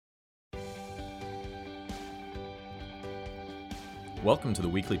Welcome to the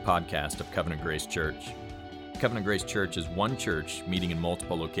weekly podcast of Covenant Grace Church. Covenant Grace Church is one church meeting in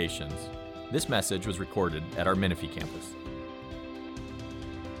multiple locations. This message was recorded at our Menifee campus.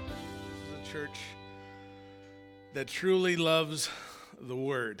 A church that truly loves the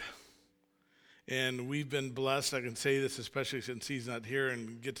Word. And we've been blessed, I can say this especially since he's not here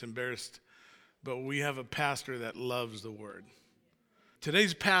and gets embarrassed, but we have a pastor that loves the Word.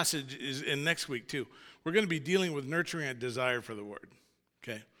 Today's passage is in next week too. We're going to be dealing with nurturing a desire for the Word,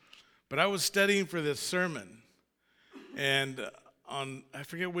 okay? But I was studying for this sermon, and on, I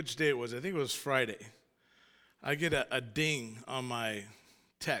forget which day it was, I think it was Friday, I get a ding on my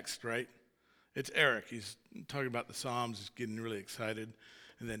text, right? It's Eric. He's talking about the Psalms. He's getting really excited.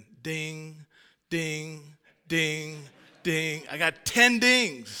 And then ding, ding, ding, ding. I got 10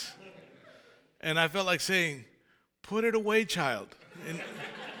 dings. And I felt like saying, put it away, child.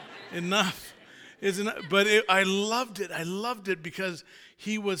 Enough. But I loved it. I loved it because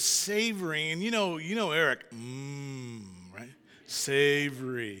he was savoring. And you know Eric, right?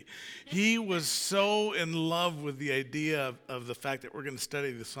 Savory. He was so in love with the idea of the fact that we're going to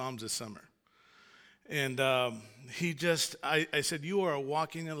study the Psalms this summer. And I said, you are a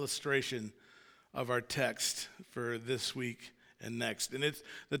walking illustration of our text for this week and next. And it's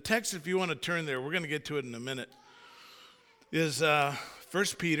the text, if you want to turn there, we're going to get to it in a minute, is 1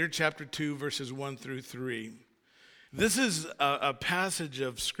 Peter chapter 2, verses 1 through 3. This is a passage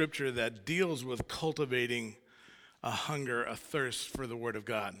of Scripture that deals with cultivating a hunger, a thirst for the Word of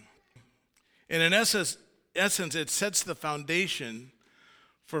God. And in essence, it sets the foundation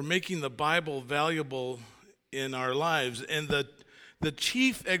for making the Bible valuable in our lives. And the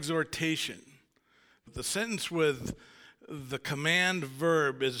chief exhortation, the sentence with the command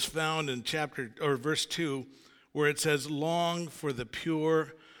verb is found in verse 2, where it says, long for the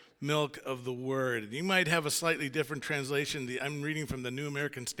pure milk of the Word. You might have a slightly different translation. I'm reading from the New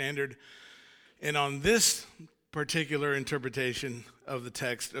American Standard. And on this particular interpretation of the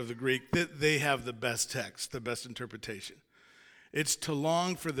text of the Greek, they have the best text, the best interpretation. It's to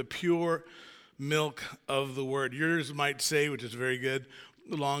long for the pure milk of the Word. Yours might say, which is very good,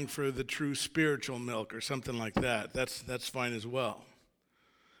 long for the true spiritual milk or something like that. That's fine as well.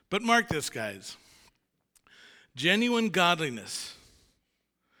 But mark this, guys. Genuine godliness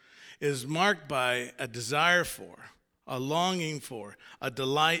is marked by a desire for, a longing for, a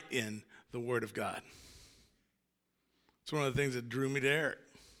delight in the Word of God. It's one of the things that drew me to Eric.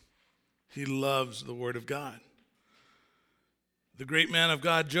 He loves the Word of God. The great man of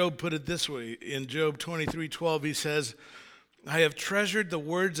God, Job, put it this way. In Job 23:12, he says, I have treasured the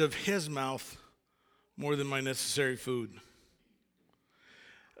words of his mouth more than my necessary food.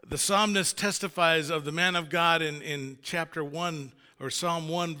 The psalmist testifies of the man of God in chapter 1, or Psalm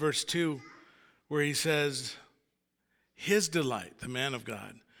 1, verse 2, where he says, his delight, the man of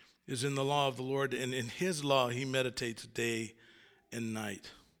God, is in the law of the Lord, and in his law he meditates day and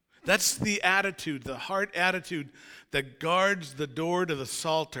night. That's the attitude, the heart attitude that guards the door to the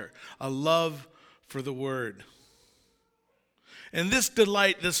Psalter, a love for the Word. And this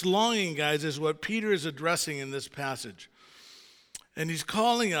delight, this longing, guys, is what Peter is addressing in this passage. And he's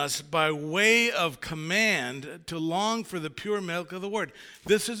calling us by way of command to long for the pure milk of the Word.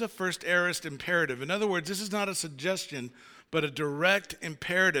 This is a first aorist imperative. In other words, this is not a suggestion, but a direct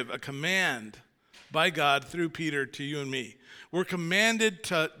imperative, a command by God through Peter to you and me. We're commanded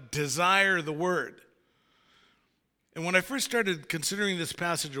to desire the Word. And when I first started considering this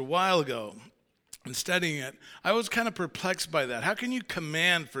passage a while ago and studying it, I was kind of perplexed by that. How can you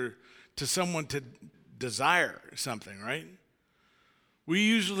command to someone to desire something, right? We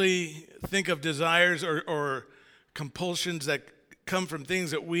usually think of desires or compulsions that come from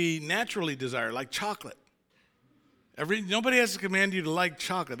things that we naturally desire, like chocolate. Nobody has to command you to like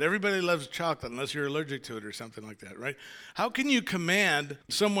chocolate. Everybody loves chocolate unless you're allergic to it or something like that, right? How can you command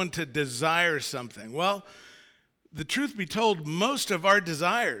someone to desire something? Well, the truth be told, most of our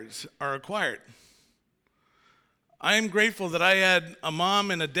desires are acquired. I am grateful that I had a mom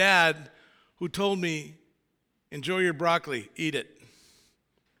and a dad who told me, enjoy your broccoli, eat it.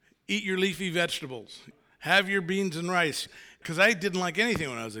 Eat your leafy vegetables. Have your beans and rice. Because I didn't like anything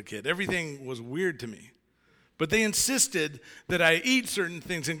when I was a kid. Everything was weird to me. But they insisted that I eat certain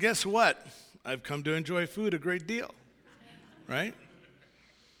things. And guess what? I've come to enjoy food a great deal. Right?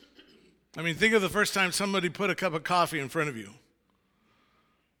 I mean, think of the first time somebody put a cup of coffee in front of you.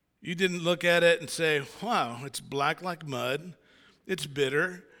 You didn't look at it and say, wow, it's black like mud. It's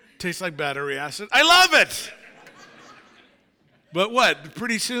bitter. Tastes like battery acid. I love it! But what?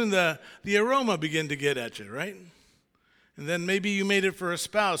 Pretty soon the aroma began to get at you, right? And then maybe you made it for a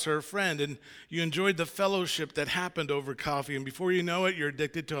spouse or a friend, and you enjoyed the fellowship that happened over coffee. And before you know it, you're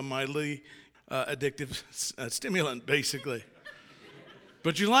addicted to a mildly addictive stimulant, basically.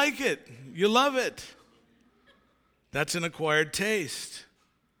 But you like it. You love it. That's an acquired taste.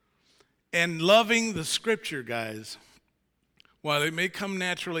 And loving the Scripture, guys, while it may come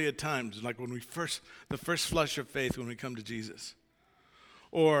naturally at times, like when the first flush of faith when we come to Jesus,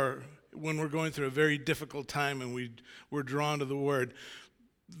 or when we're going through a very difficult time and we're drawn to the Word,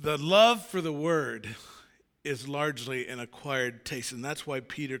 the love for the Word is largely an acquired taste, and that's why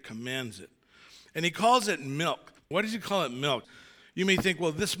Peter commands it. And he calls it milk. Why does he call it milk? You may think,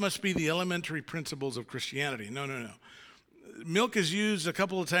 well, this must be the elementary principles of Christianity. No. Milk is used a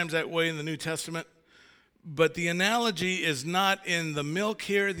couple of times that way in the New Testament, but the analogy is not in the milk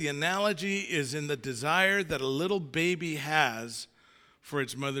here. The analogy is in the desire that a little baby has for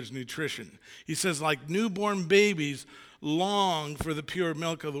its mother's nutrition. He says, like newborn babies long for the pure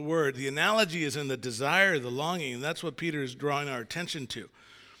milk of the Word. The analogy is in the desire, the longing, and that's what Peter is drawing our attention to.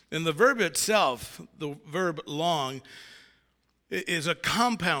 And the verb itself, the verb long, is a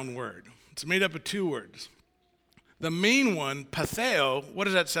compound word. It's made up of two words. The main one, patheo, what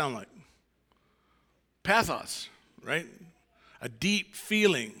does that sound like? Pathos, right? A deep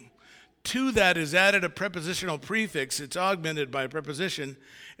feeling. To that is added a prepositional prefix. It's augmented by a preposition.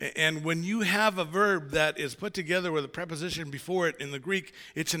 And when you have a verb that is put together with a preposition before it in the Greek,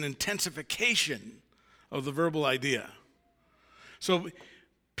 it's an intensification of the verbal idea. So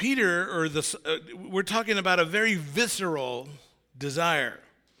Peter, we're talking about a very visceral desire.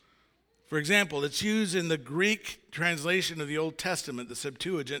 For example, it's used in the Greek translation of the Old Testament, the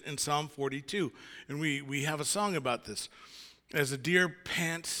Septuagint, in Psalm 42. And we have a song about this. As a deer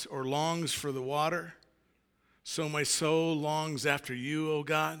pants or longs for the water, so my soul longs after you, O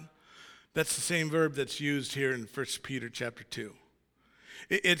God. That's the same verb that's used here in 1 Peter chapter 2.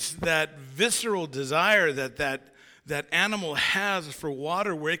 It's that visceral desire that animal has for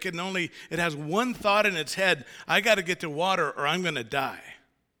water where it has one thought in its head, I got to get to water or I'm going to die.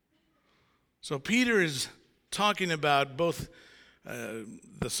 So Peter is talking about both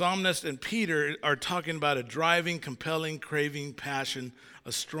the psalmist and Peter are talking about a driving, compelling, craving passion,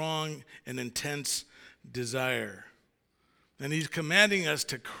 a strong and intense desire. And he's commanding us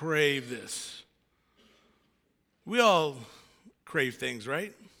to crave this. We all crave things,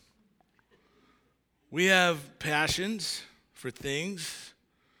 right? We have passions for things.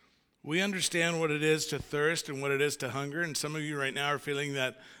 We understand what it is to thirst and what it is to hunger. And some of you right now are feeling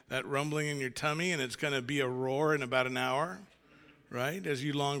that rumbling in your tummy, and it's going to be a roar in about an hour, right, as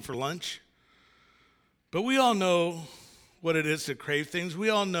you long for lunch. But we all know what it is to crave things. We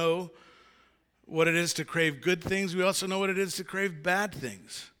all know what it is to crave good things. We also know what it is to crave bad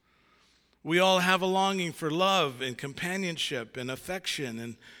things. We all have a longing for love and companionship and affection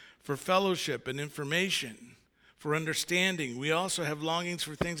and for fellowship and information, for understanding. We also have longings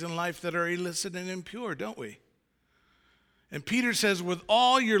for things in life that are illicit and impure, don't we? And Peter says, with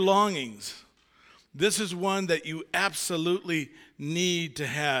all your longings, this is one that you absolutely need to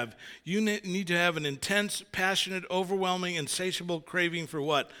have. You need to have an intense, passionate, overwhelming, insatiable craving for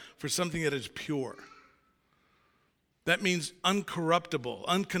what? For something that is pure. That means uncorruptible,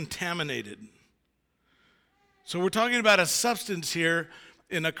 uncontaminated. So we're talking about a substance here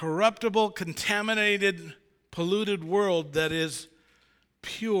in a corruptible, contaminated, polluted world that is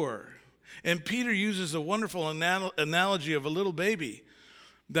pure. And Peter uses a wonderful analogy of a little baby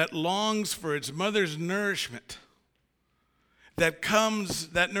that longs for its mother's nourishment.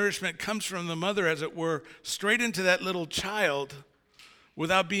 That nourishment comes from the mother, as it were, straight into that little child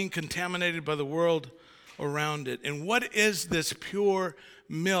without being contaminated by the world around it. And what is this pure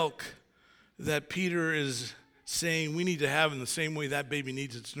milk that Peter is saying we need to have in the same way that baby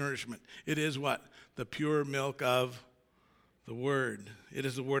needs its nourishment? It is what? The pure milk of the Word. It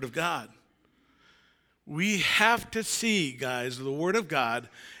is the Word of God. We have to see, guys, the Word of God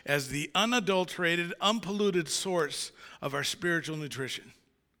as the unadulterated, unpolluted source of our spiritual nutrition.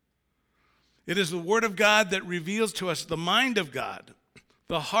 It is the Word of God that reveals to us the mind of God,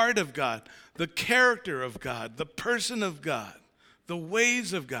 the heart of God, the character of God, the person of God, the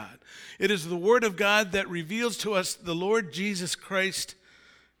ways of God. It is the Word of God that reveals to us the Lord Jesus Christ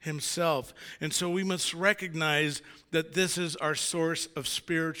Himself. And so we must recognize that this is our source of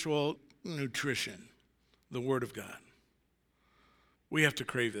spiritual nutrition. The Word of God. We have to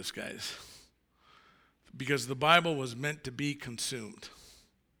crave this, guys, because the Bible was meant to be consumed.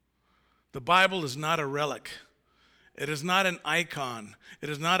 The Bible is not a relic. It is not an icon. It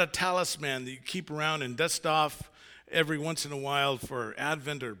is not a talisman that you keep around and dust off every once in a while for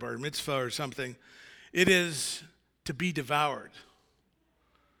Advent or Bar Mitzvah or something. It is to be devoured.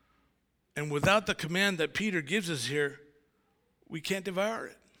 And without the command that Peter gives us here, we can't devour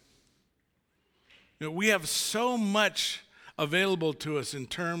it. We have so much available to us in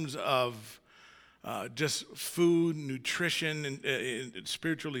terms of just food, nutrition, and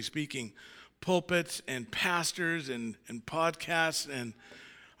spiritually speaking, pulpits and pastors and podcasts and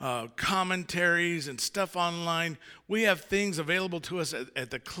commentaries and stuff online. We have things available to us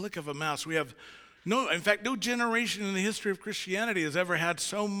at the click of a mouse. We have in fact, no generation in the history of Christianity has ever had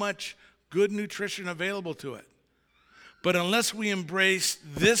so much good nutrition available to it. But unless we embrace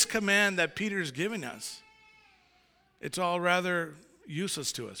this command that Peter's giving us, it's all rather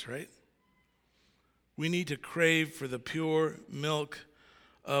useless to us, right? We need to crave for the pure milk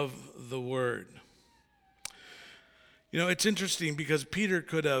of the Word. It's interesting because Peter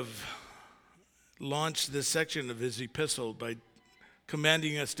could have launched this section of his epistle by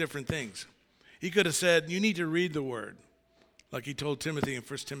commanding us different things. He could have said, you need to read the Word, like he told Timothy in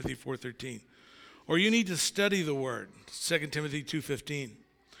 1 Timothy 4:13. Or you need to study the Word, 2 Timothy 2:15.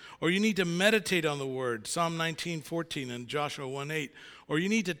 Or you need to meditate on the Word, Psalm 19:14 and Joshua 1:8. Or you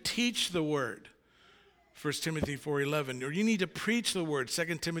need to teach the Word, 1 Timothy 4:11. Or you need to preach the Word,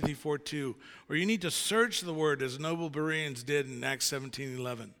 2 Timothy 4:2. Or you need to search the Word as noble Bereans did in Acts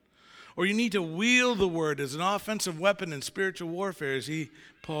 17:11. Or you need to wield the Word as an offensive weapon in spiritual warfare, as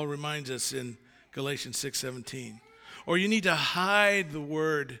Paul reminds us in Galatians 6:17. Or you need to hide the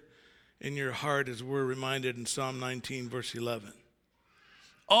Word in your heart, as we're reminded in Psalm 19, verse 11.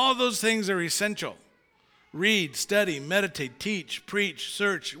 All those things are essential. Read, study, meditate, teach, preach,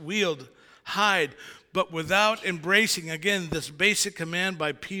 search, wield, hide. But without embracing, again, this basic command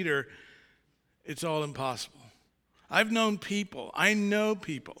by Peter, it's all impossible. I know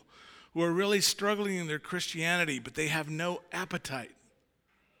people who are really struggling in their Christianity, but they have no appetite.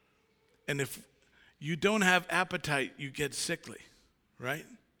 And if you don't have appetite, you get sickly, right?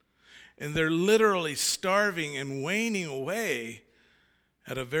 And they're literally starving and waning away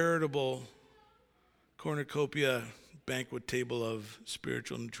at a veritable cornucopia banquet table of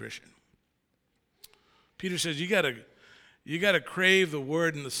spiritual nutrition. Peter says you gotta crave the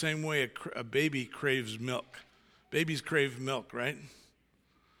Word in the same way a baby craves milk. Babies crave milk, right?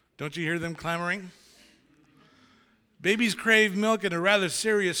 Don't you hear them clamoring? Babies crave milk in a rather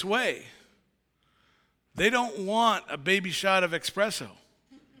serious way. They don't want a baby shot of espresso.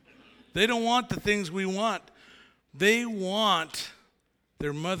 They don't want the things we want. They want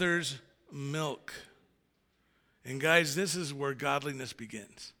their mother's milk. And guys, this is where godliness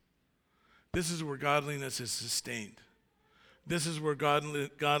begins. This is where godliness is sustained. This is where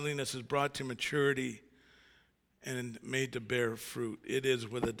godliness is brought to maturity and made to bear fruit. It is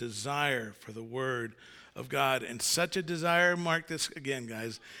with a desire for the Word of God. And such a desire, mark this again,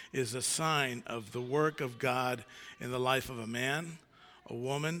 guys, is a sign of the work of God in the life of a man, a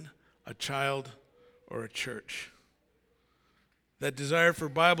woman, a child, or a church. That desire for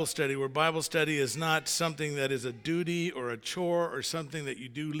Bible study, where Bible study is not something that is a duty or a chore or something that you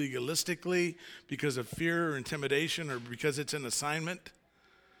do legalistically because of fear or intimidation or because it's an assignment.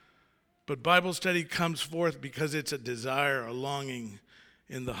 But Bible study comes forth because it's a desire, a longing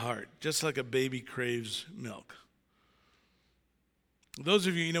in the heart, just like a baby craves milk. Those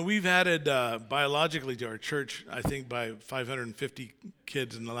of you, we've added biologically to our church, I think by 550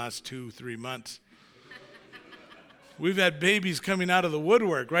 kids in the last 2-3 months. We've had babies coming out of the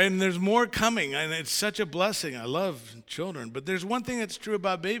woodwork, right? And there's more coming, and it's such a blessing. I love children. But there's one thing that's true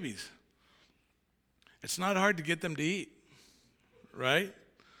about babies. It's not hard to get them to eat, right?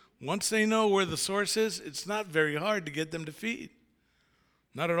 Once they know where the source is, it's not very hard to get them to feed.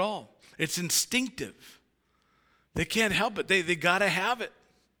 Not at all. It's instinctive. They can't help it. They got to have it.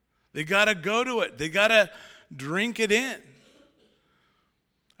 They got to go to it. They got to drink it in.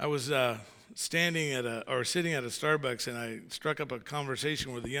 I was sitting at a Starbucks, and I struck up a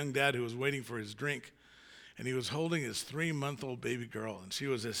conversation with a young dad who was waiting for his drink, and he was holding his 3-month-old baby girl, and she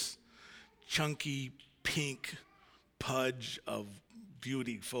was this chunky pink pudge of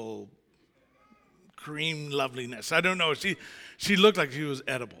beautiful cream loveliness. I don't know. She looked like she was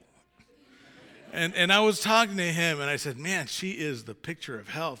edible. And I was talking to him, and I said, man, she is the picture of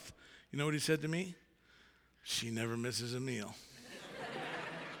health. You know what he said to me? She never misses a meal.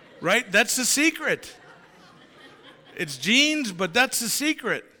 Right? That's the secret. It's genes, but that's the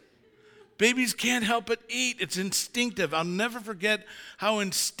secret. Babies can't help but eat. It's instinctive. I'll never forget how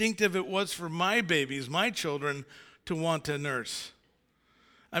instinctive it was for my babies, my children, to want to nurse.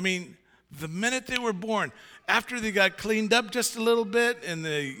 I mean, the minute they were born, after they got cleaned up just a little bit and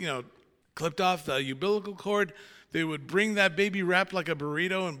they, clipped off the umbilical cord, They would bring that baby wrapped like a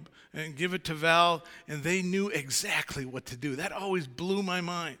burrito and give it to Val, and they knew exactly what to do. That always blew my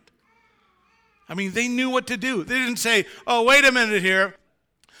mind. I mean, they knew what to do. They didn't say, oh, wait a minute here.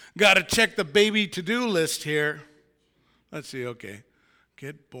 Got to check the baby to-do list here. Let's see, okay.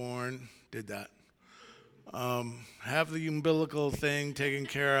 Get born, did that. Have the umbilical thing taken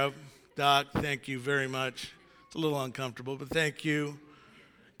care of. Doc, thank you very much. It's a little uncomfortable, but thank you.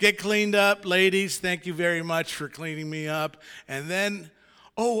 Get cleaned up, ladies. Thank you very much for cleaning me up. And then,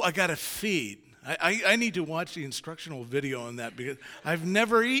 I got to feed. I need to watch the instructional video on that because I've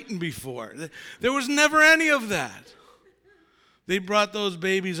never eaten before. There was never any of that. They brought those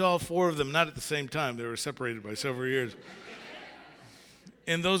babies, all four of them, not at the same time. They were separated by several years.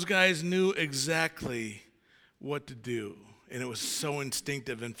 And those guys knew exactly what to do. And it was so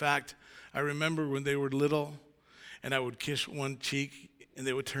instinctive. In fact, I remember when they were little and I would kiss one cheek and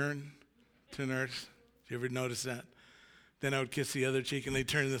they would turn to nurse. Did you ever notice that? Then I would kiss the other cheek and they'd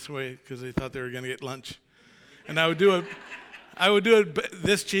turn this way because they thought they were going to get lunch. And I would do it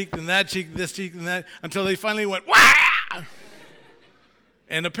this cheek, then that cheek, this cheek, and that, until they finally went, wah!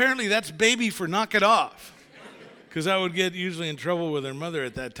 And apparently that's baby for knock it off. Because I would get usually in trouble with her mother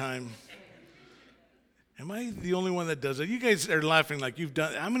at that time. Am I the only one that does it? You guys are laughing like you've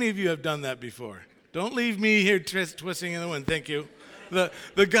done. How many of you have done that before? Don't leave me here twisting in the wind. Thank you.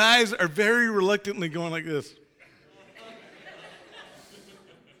 The guys are very reluctantly going like this.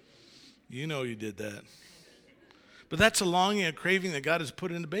 You know you did that. But that's a longing, a craving that God has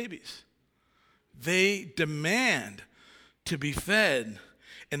put into babies. They demand to be fed,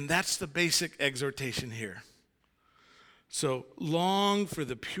 and that's the basic exhortation here. So long for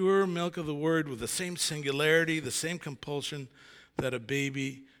the pure milk of the word with the same singularity, the same compulsion that a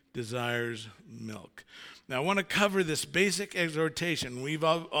baby desires milk. Now, I want to cover this basic exhortation. We've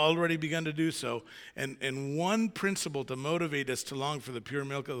already begun to do so. And one principle to motivate us to long for the pure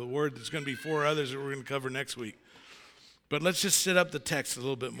milk of the word. There's going to be 4 others that we're going to cover next week. But let's just set up the text a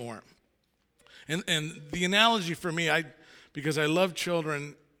little bit more. And the analogy for me, because I love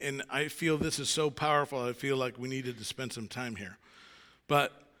children, and I feel this is so powerful, I feel like we needed to spend some time here.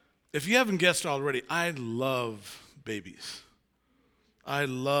 But if you haven't guessed already, I love babies. I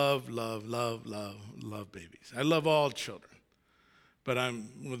love babies. I love all children. But I'm,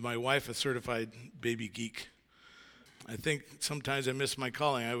 with my wife, a certified baby geek. I think sometimes I miss my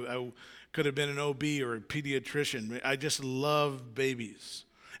calling. I could have been an OB or a pediatrician. I just love babies.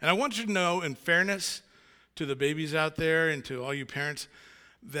 And I want you to know, in fairness to the babies out there and to all you parents,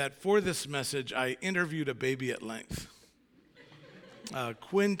 that for this message, I interviewed a baby at length.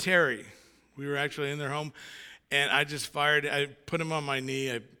 Quinn Terry. We were actually in their home. And I put him on my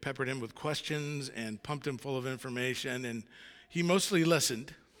knee, I peppered him with questions and pumped him full of information, and he mostly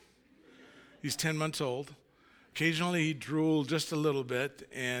listened. He's 10 months old. Occasionally he drooled just a little bit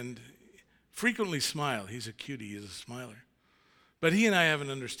and frequently smiled. He's a cutie, he's a smiler. But he and I have an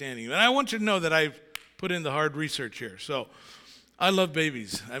understanding. And I want you to know that I've put in the hard research here. So I love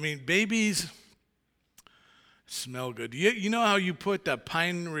babies. I mean, babies smell good. You know how you put the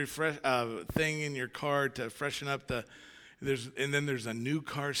pine thing in your car to freshen up and then there's a new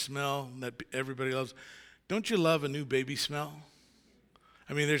car smell that everybody loves. Don't you love a new baby smell?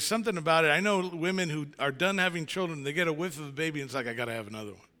 I mean, there's something about it. I know women who are done having children, they get a whiff of a baby and it's like, I got to have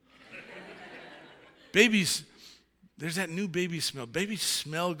another one. Babies, there's that new baby smell. Babies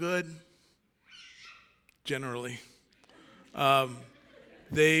smell good, generally.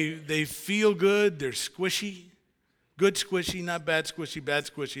 They feel good. They're squishy. Good squishy, not bad squishy. Bad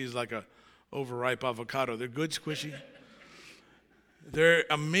squishy is like a overripe avocado. They're good squishy. They're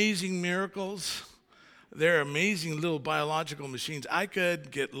amazing miracles. They're amazing little biological machines. I could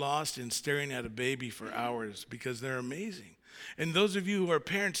get lost in staring at a baby for hours because they're amazing. And those of you who are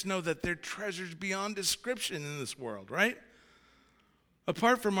parents know that they're treasures beyond description in this world, right?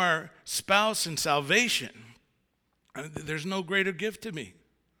 Apart from our spouse and salvation, there's no greater gift to me.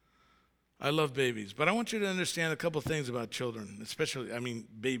 I love babies, but I want you to understand a couple things about children, especially,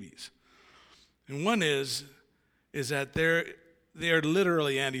 babies. And one is that they are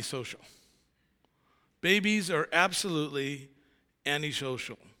literally antisocial. Babies are absolutely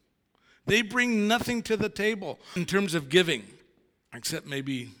antisocial. They bring nothing to the table in terms of giving, except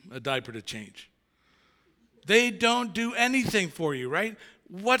maybe a diaper to change. They don't do anything for you, right?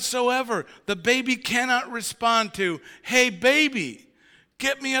 Whatsoever. The baby cannot respond to, hey, baby,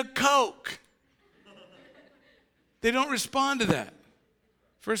 get me a Coke. They don't respond to that.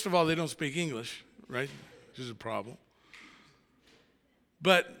 First of all, they don't speak English, right? Which is a problem.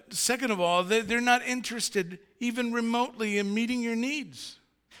 But second of all, they're not interested even remotely in meeting your needs.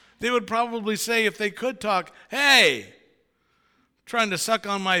 They would probably say, if they could talk, "Hey, trying to suck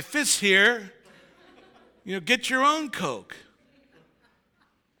on my fist here. Get your own Coke."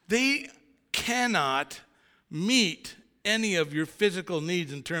 They cannot meet any of your physical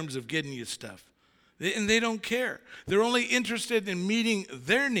needs in terms of getting you stuff. And they don't care. They're only interested in meeting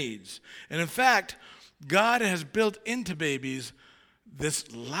their needs. And in fact, God has built into babies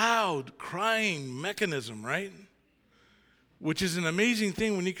this loud crying mechanism, right? Which is an amazing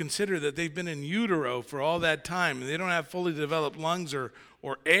thing when you consider that they've been in utero for all that time and they don't have fully developed lungs or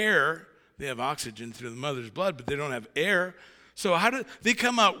air. They have oxygen through the mother's blood, but they don't have air. So how do they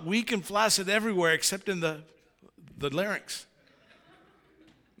come out weak and flaccid everywhere except in the larynx?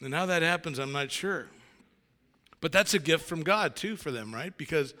 And how that happens, I'm not sure. But that's a gift from God too for them, right?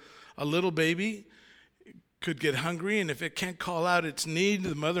 Because a little baby could get hungry, and if it can't call out its need,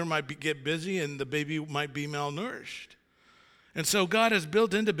 the mother might get busy and the baby might be malnourished. And so God has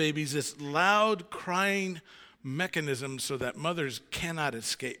built into babies this loud crying mechanism so that mothers cannot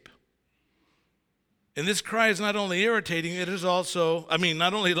escape. And this cry is not only irritating, it is also,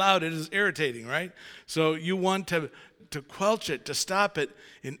 not only loud, it is irritating, right? So you want to quelch it, to stop it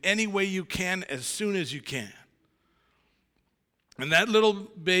in any way you can as soon as you can. And that little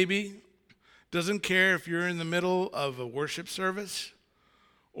baby doesn't care if you're in the middle of a worship service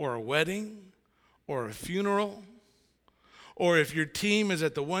or a wedding or a funeral, or if your team is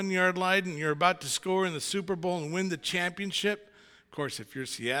at the 1-yard line and you're about to score in the Super Bowl and win the championship. Of course, if you're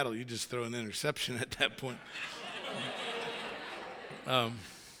Seattle, you just throw an interception at that point.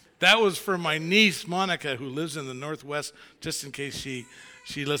 That was for my niece, Monica, who lives in the Northwest, just in case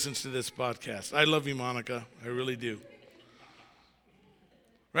she listens to this podcast. I love you, Monica. I really do.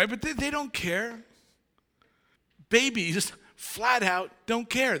 Right? But they don't care. Babies, flat out, don't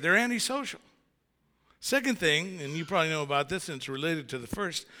care. They're antisocial. Second thing, and you probably know about this, and it's related to the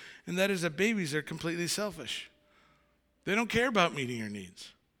first, and that is that babies are completely selfish. They don't care about meeting your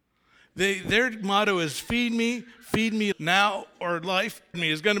needs. Their motto is feed me now, or life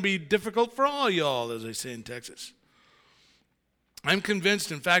is going to be difficult for all y'all, as they say in Texas. I'm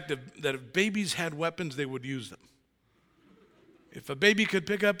convinced, in fact, that if babies had weapons, they would use them. If a baby could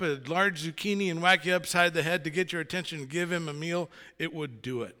pick up a large zucchini and whack you upside the head to get your attention and give him a meal, it would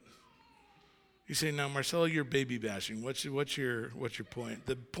do it. You say, now, Marcelo, you're baby bashing. What's your point?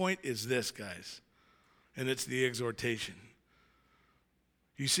 The point is this, guys, and it's the exhortation.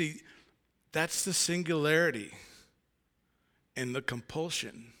 You see, that's the singularity and the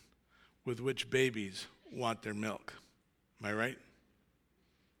compulsion with which babies want their milk. Am I right?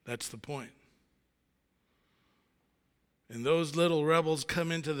 That's the point. And those little rebels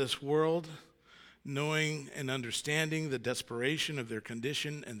come into this world knowing and understanding the desperation of their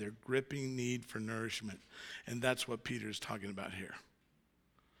condition and their gripping need for nourishment. And that's what Peter's talking about here.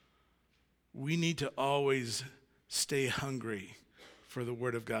 We need to always stay hungry for the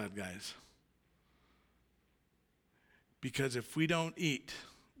Word of God, guys. Because if we don't eat,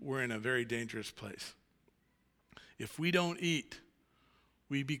 we're in a very dangerous place. If we don't eat,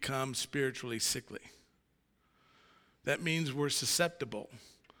 we become spiritually sickly. That means we're susceptible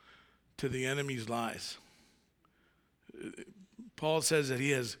to the enemy's lies. Paul says that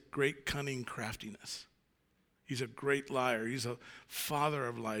he has great cunning craftiness. He's a great liar. He's a father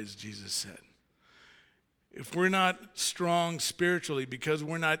of lies, Jesus said. If we're not strong spiritually because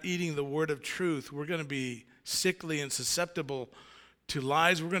we're not eating the word of truth, we're going to be sickly and susceptible to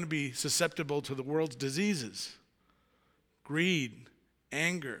lies. We're going to be susceptible to the world's diseases. Greed,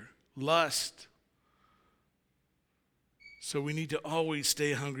 anger, lust. So we need to always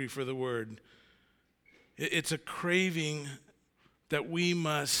stay hungry for the word. It's a craving that we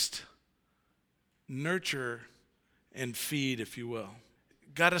must nurture and feed, if you will.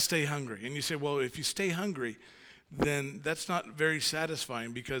 Got to stay hungry. And you say, well, if you stay hungry, then that's not very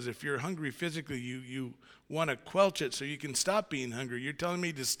satisfying, because if you're hungry physically, you want to quelch it so you can stop being hungry. You're telling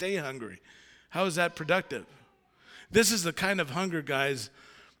me to stay hungry. How is that productive? This is the kind of hunger, guys,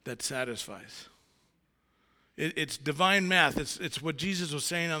 that satisfies. It's divine math. It's what Jesus was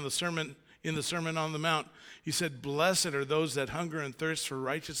saying in the Sermon on the Mount. He said, blessed are those that hunger and thirst for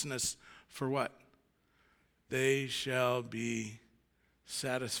righteousness. For what? They shall be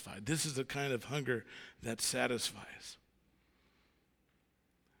satisfied. This is the kind of hunger that satisfies.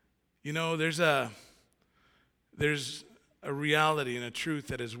 You know, there's a reality and a truth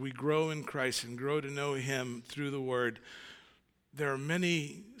that as we grow in Christ and grow to know Him through the Word, there are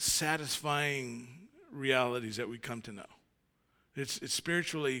many satisfying realities that we come to know. It's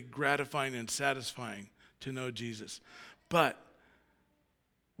spiritually gratifying and satisfying to know Jesus. But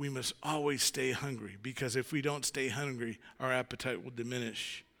we must always stay hungry, because if we don't stay hungry, our appetite will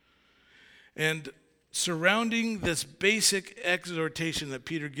diminish And surrounding this basic exhortation that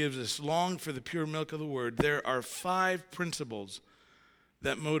Peter gives us, long for the pure milk of the word, there are 5 principles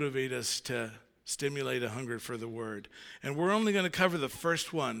that motivate us to stimulate a hunger for the word. And we're only going to cover the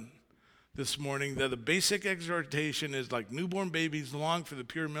first one this morning, that the basic exhortation is like newborn babies long for the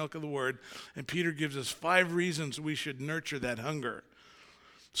pure milk of the word. And Peter gives us 5 reasons we should nurture that hunger.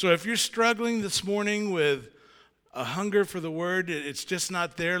 So if you're struggling this morning with a hunger for the word, it's just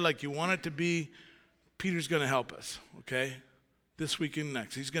not there like you want it to be, Peter's going to help us, okay? This week and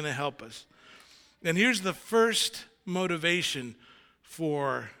next. He's going to help us. And here's the first motivation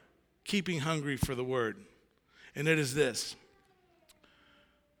for keeping hungry for the word. And it is this.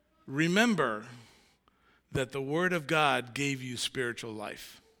 Remember that the word of God gave you spiritual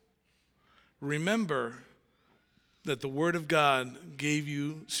life. Remember that the word of God gave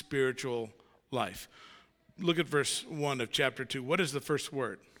you spiritual life. Look at verse 1 of chapter 2. What is the first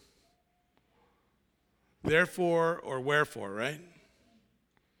word? Therefore or wherefore, right?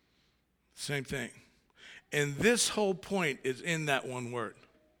 Same thing. And this whole point is in that one word.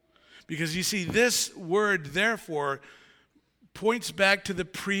 Because you see, this word, therefore, points back to the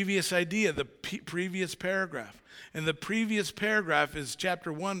previous idea, the previous paragraph. And the previous paragraph is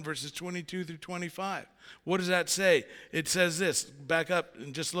chapter 1, verses 22 through 25. What does that say? It says this. Back up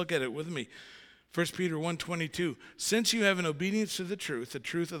and just look at it with me. 1 Peter 1:22. Since you have an obedience to the truth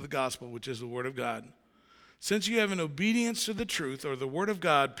of the gospel, which is the word of God, since you have an obedience to the truth, or the word of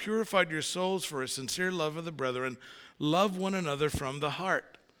God, purified your souls for a sincere love of the brethren, love one another from the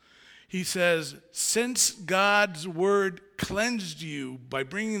heart. He says, since God's word cleansed you by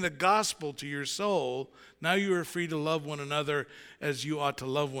bringing the gospel to your soul, now you are free to love one another as you ought to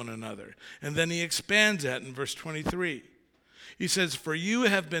love one another. And then he expands that in verse 23. He says, for you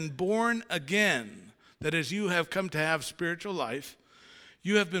have been born again, that is, you have come to have spiritual life.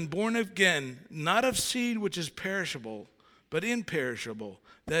 You have been born again, not of seed which is perishable, but imperishable,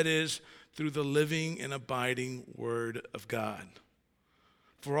 that is, through the living and abiding word of God.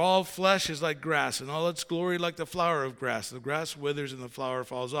 For all flesh is like grass, and all its glory like the flower of grass. The grass withers and the flower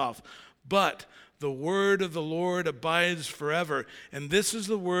falls off. But the word of the Lord abides forever. And this is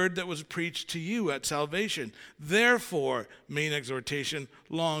the word that was preached to you at salvation. Therefore, main exhortation,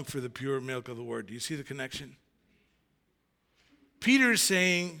 long for the pure milk of the word. Do you see the connection? Peter is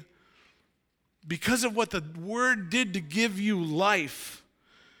saying, because of what the word did to give you life,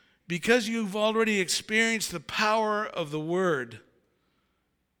 because you've already experienced the power of the word,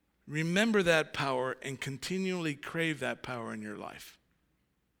 remember that power and continually crave that power in your life.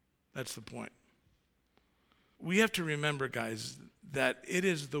 That's the point. We have to remember, guys, that it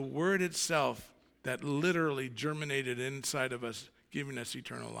is the word itself that literally germinated inside of us, giving us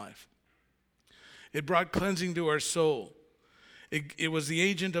eternal life. It brought cleansing to our soul. It was the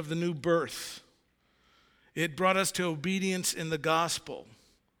agent of the new birth. It brought us to obedience in the gospel.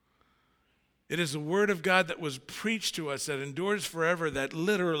 It is the word of God that was preached to us, that endures forever, that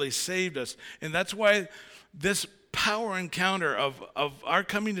literally saved us. And that's why this power encounter of our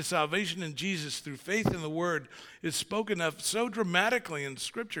coming to salvation in Jesus through faith in the word is spoken of so dramatically in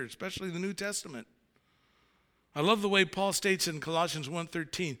Scripture, especially the New Testament. I love the way Paul states in Colossians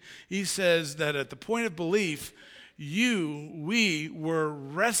 1:13. He says that at the point of belief, we were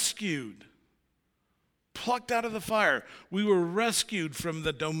rescued, plucked out of the fire. We were rescued from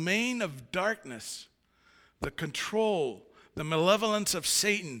the domain of darkness, the control, the malevolence of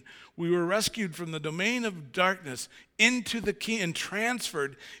Satan. We were rescued from the domain of darkness into the and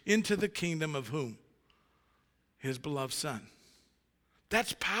transferred into the kingdom of whom? His beloved Son.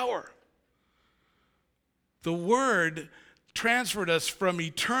 That's power. The word transferred us from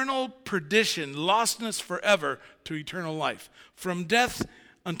eternal perdition, lostness forever, to eternal life. From death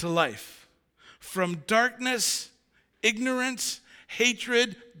unto life. From darkness, ignorance,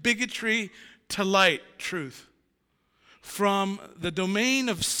 hatred, bigotry, to light, truth. From the domain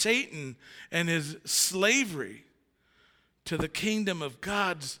of Satan and his slavery to the kingdom of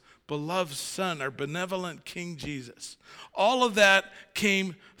God's beloved Son, our benevolent King Jesus. All of that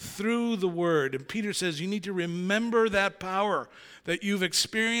came through the word. And Peter says you need to remember that power that you've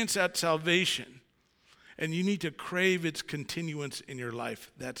experienced at salvation. And you need to crave its continuance in your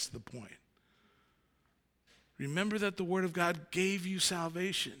life. That's the point. Remember that the word of God gave you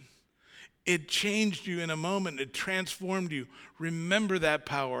salvation. It changed you in a moment. It transformed you. Remember that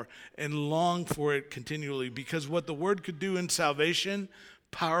power and long for it continually, because what the word could do in salvation,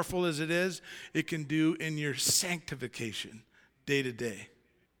 powerful as it is, it can do in your sanctification day to day.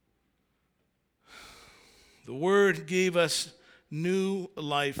 The word gave us new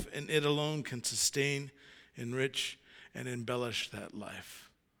life, and it alone can sustain, enrich, and embellish that life.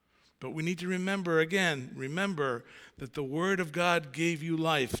 But we need to remember that the Word of God gave you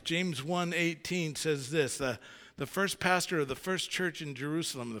life. James 1:18 says this, the first pastor of the first church in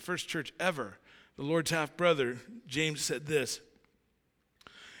Jerusalem, the first church ever, the Lord's half-brother, James said this,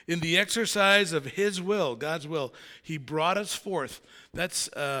 in the exercise of his will, God's will, he brought us forth. That's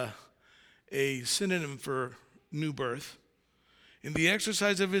a synonym for new birth. In the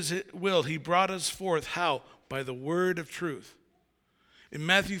exercise of his will, he brought us forth. How? By the word of truth. In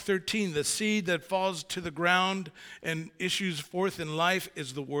Matthew 13, the seed that falls to the ground and issues forth in life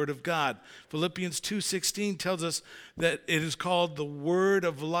is the word of God. Philippians 2:16 tells us that it is called the word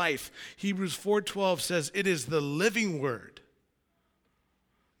of life. Hebrews 4:12 says it is the living word.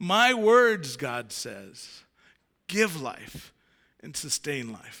 My words, God says, give life and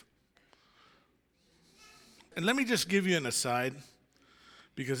sustain life. And let me just give you an aside,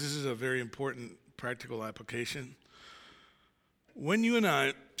 because this is a very important practical application. When you and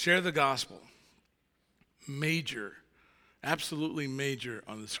I share the gospel, absolutely major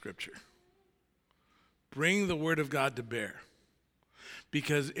on the scripture. Bring the word of God to bear,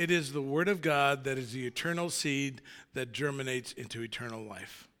 because it is the word of God that is the eternal seed that germinates into eternal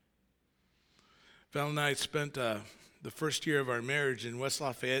life. Val and I spent the first year of our marriage in West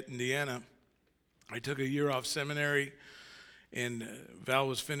Lafayette, Indiana. I took a year off seminary, and Val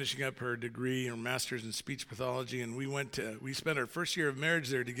was finishing up her degree, her master's in speech pathology, and we spent our first year of marriage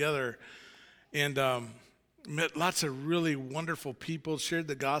there together, and met lots of really wonderful people, shared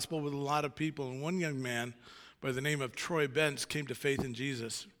the gospel with a lot of people, and one young man by the name of Troy Bentz came to faith in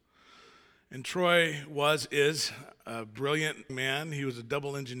Jesus. And Troy is a brilliant man. He was a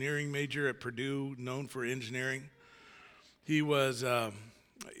double engineering major at Purdue, known for engineering. He was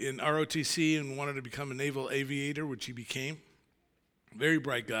in ROTC and wanted to become a naval aviator, which he became. Very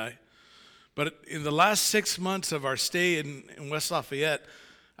bright guy. But in the last 6 months of our stay in West Lafayette,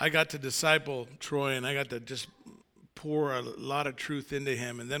 I got to disciple Troy, and I got to just pour a lot of truth into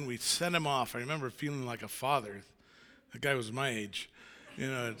him. And then we sent him off. I remember feeling like a father. The guy was my age.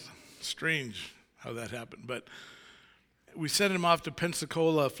 It's strange how that happened. But we sent him off to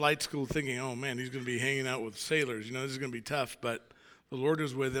Pensacola flight school thinking, oh, man, he's going to be hanging out with sailors. This is going to be tough. But the Lord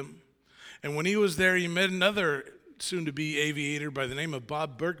was with him. And when he was there, he met another soon-to-be aviator by the name of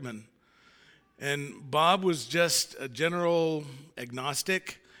Bob Bergman. And Bob was just a general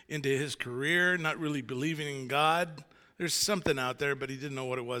agnostic into his career, not really believing in God. There's something out there, but he didn't know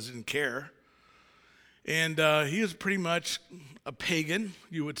what it was, didn't care. And he was pretty much a pagan,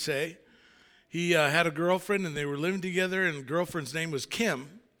 you would say. He had a girlfriend, and they were living together, and the girlfriend's name was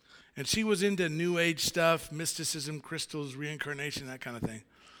Kim. And she was into New Age stuff, mysticism, crystals, reincarnation, that kind of thing.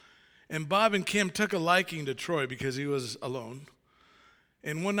 And Bob and Kim took a liking to Troy because he was alone.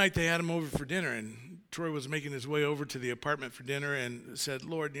 And one night they had him over for dinner, and Troy was making his way over to the apartment for dinner and said,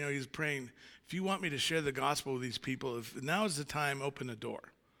 Lord, he's praying, if you want me to share the gospel with these people, if now is the time, open the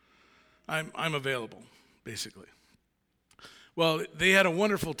door. I'm available, basically. Well, they had a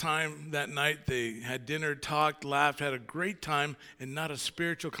wonderful time that night. They had dinner, talked, laughed, had a great time, and not a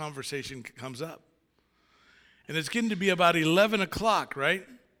spiritual conversation comes up. And it's getting to be about 11 o'clock, right?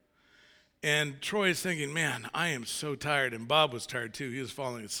 And Troy is thinking, man, I am so tired. And Bob was tired too. He was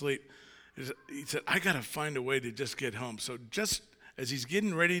falling asleep. He said, I got to find a way to just get home. So just as he's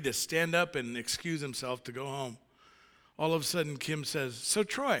getting ready to stand up and excuse himself to go home, all of a sudden Kim says, so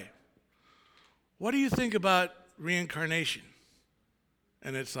Troy, what do you think about reincarnation?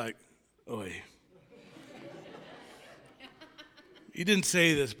 And it's like, oy. He didn't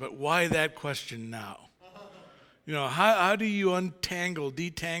say this, but why that question now? How do you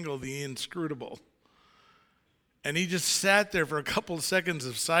detangle the inscrutable? And he just sat there for a couple of seconds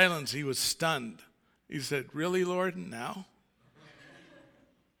of silence. He was stunned. He said, really, Lord, now?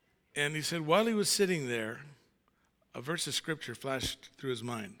 And he said, while he was sitting there, a verse of scripture flashed through his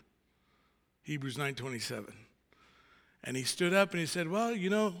mind. Hebrews 9:27. And he stood up and he said, well,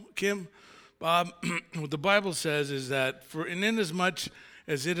 Kim, Bob, what the Bible says is that for inasmuch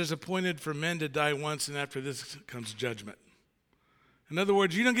as it is appointed for men to die once, and after this comes judgment. In other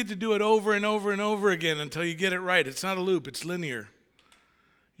words, you don't get to do it over and over and over again until you get it right. It's not a loop, it's linear.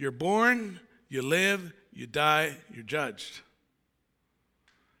 You're born, you live, you die, you're judged.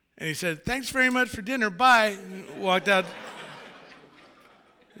 And he said, thanks very much for dinner, bye. Walked out.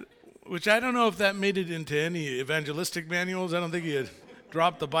 Which I don't know if that made it into any evangelistic manuals. I don't think he had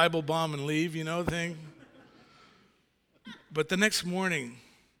dropped the Bible bomb and leave, thing. But the next morning,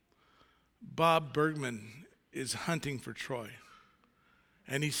 Bob Bergman is hunting for Troy.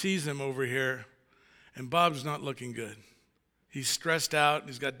 And he sees him over here, and Bob's not looking good. He's stressed out.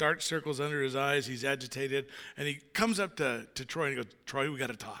 He's got dark circles under his eyes. He's agitated. And he comes up to Troy and he goes, Troy, we got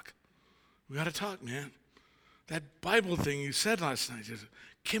to talk. We got to talk, man. That Bible thing you said last night,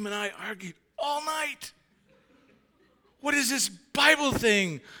 Kim and I argued all night. What is this Bible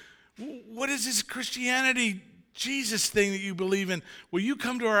thing? What is this Christianity, Jesus thing that you believe in? Will you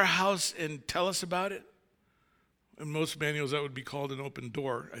come to our house and tell us about it? In most manuals, that would be called an open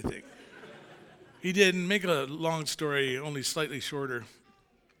door, I think. He didn't. Make a long story only slightly shorter.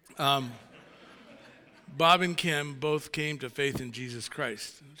 Bob and Kim both came to faith in Jesus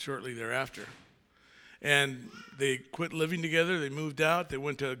Christ shortly thereafter. And they quit living together. They moved out. They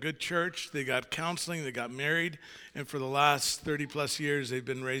went to a good church. They got counseling. They got married. And for the last 30 plus years, they've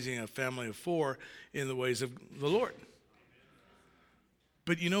been raising a family of 4 in the ways of the Lord.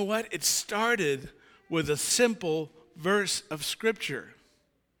 But you know what? It started with a simple verse of Scripture.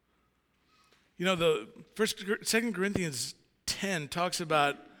 You know, the 2 Corinthians 10 talks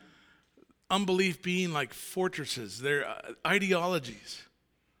about unbelief being like fortresses. They're ideologies.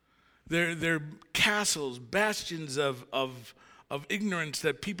 They're castles, bastions of ignorance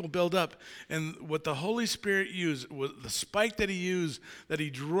that people build up. And what the Holy Spirit used, was the spike that he used, that he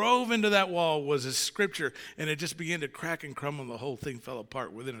drove into that wall, was a Scripture. And it just began to crack and crumble. The whole thing fell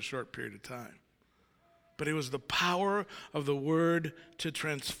apart within a short period of time. But it was the power of the Word to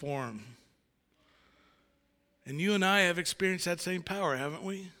transform. And you and I have experienced that same power, haven't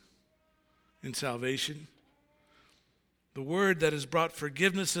we? In salvation. The Word that has brought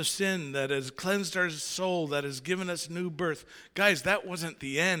forgiveness of sin, that has cleansed our soul, that has given us new birth. Guys, that wasn't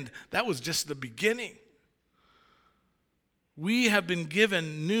the end. That was just the beginning. We have been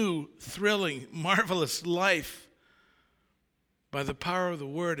given new, thrilling, marvelous life by the power of the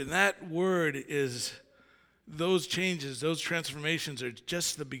Word. And that Word is, those changes, those transformations are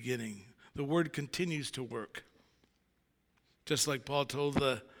just the beginning. The Word continues to work. Just like Paul told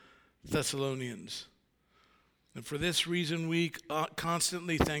the Thessalonians. And for this reason, we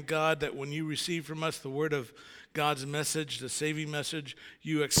constantly thank God that when you receive from us the word of God's message, the saving message,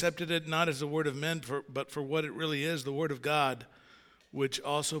 you accepted it not as the word of men, but for what it really is, the word of God, which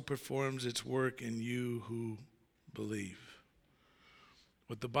also performs its work in you who believe.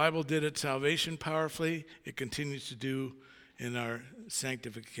 What the Bible did at salvation powerfully, it continues to do in our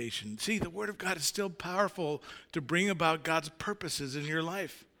sanctification. See, the word of God is still powerful to bring about God's purposes in your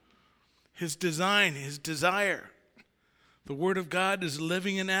life. His design, his desire. The Word of God is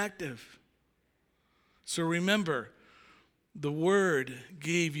living and active. So remember, the Word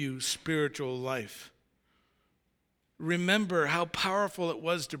gave you spiritual life. Remember how powerful it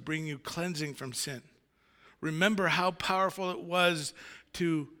was to bring you cleansing from sin. Remember how powerful it was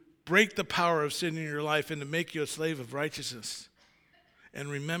to break the power of sin in your life and to make you a slave of righteousness.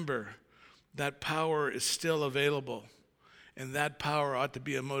 And remember, that power is still available. And that power ought to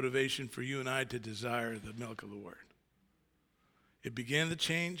be a motivation for you and I to desire the milk of the Word. It began the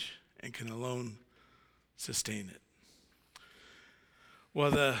change and can alone sustain it.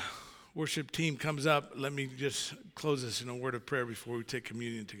 While the worship team comes up, let me just close this in a word of prayer before we take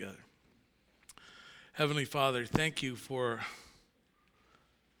communion together. Heavenly Father, thank you for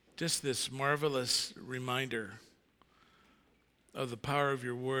just this marvelous reminder of the power of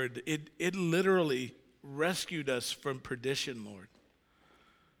your Word. It literally rescued us from perdition, Lord.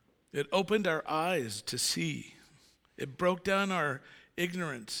 It opened our eyes to see. It broke down our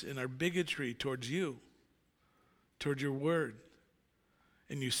ignorance and our bigotry towards you, toward your Word.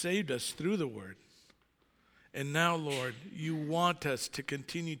 And you saved us through the Word. And now, Lord, you want us to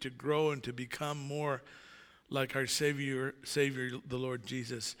continue to grow and to become more like our Savior, the Lord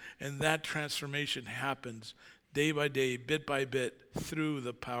Jesus. And that transformation happens day by day, bit by bit, through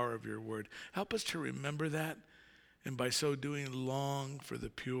the power of your Word. Help us to remember that, and by so doing, long for the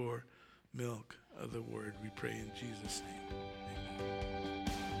pure milk of the Word. We pray in Jesus' name.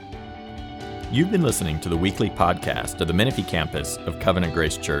 Amen. You've been listening to the weekly podcast of the Menifee campus of Covenant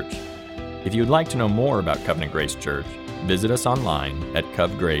Grace Church. If you would like to know more about Covenant Grace Church, visit us online at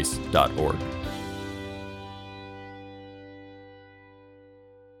covgrace.org.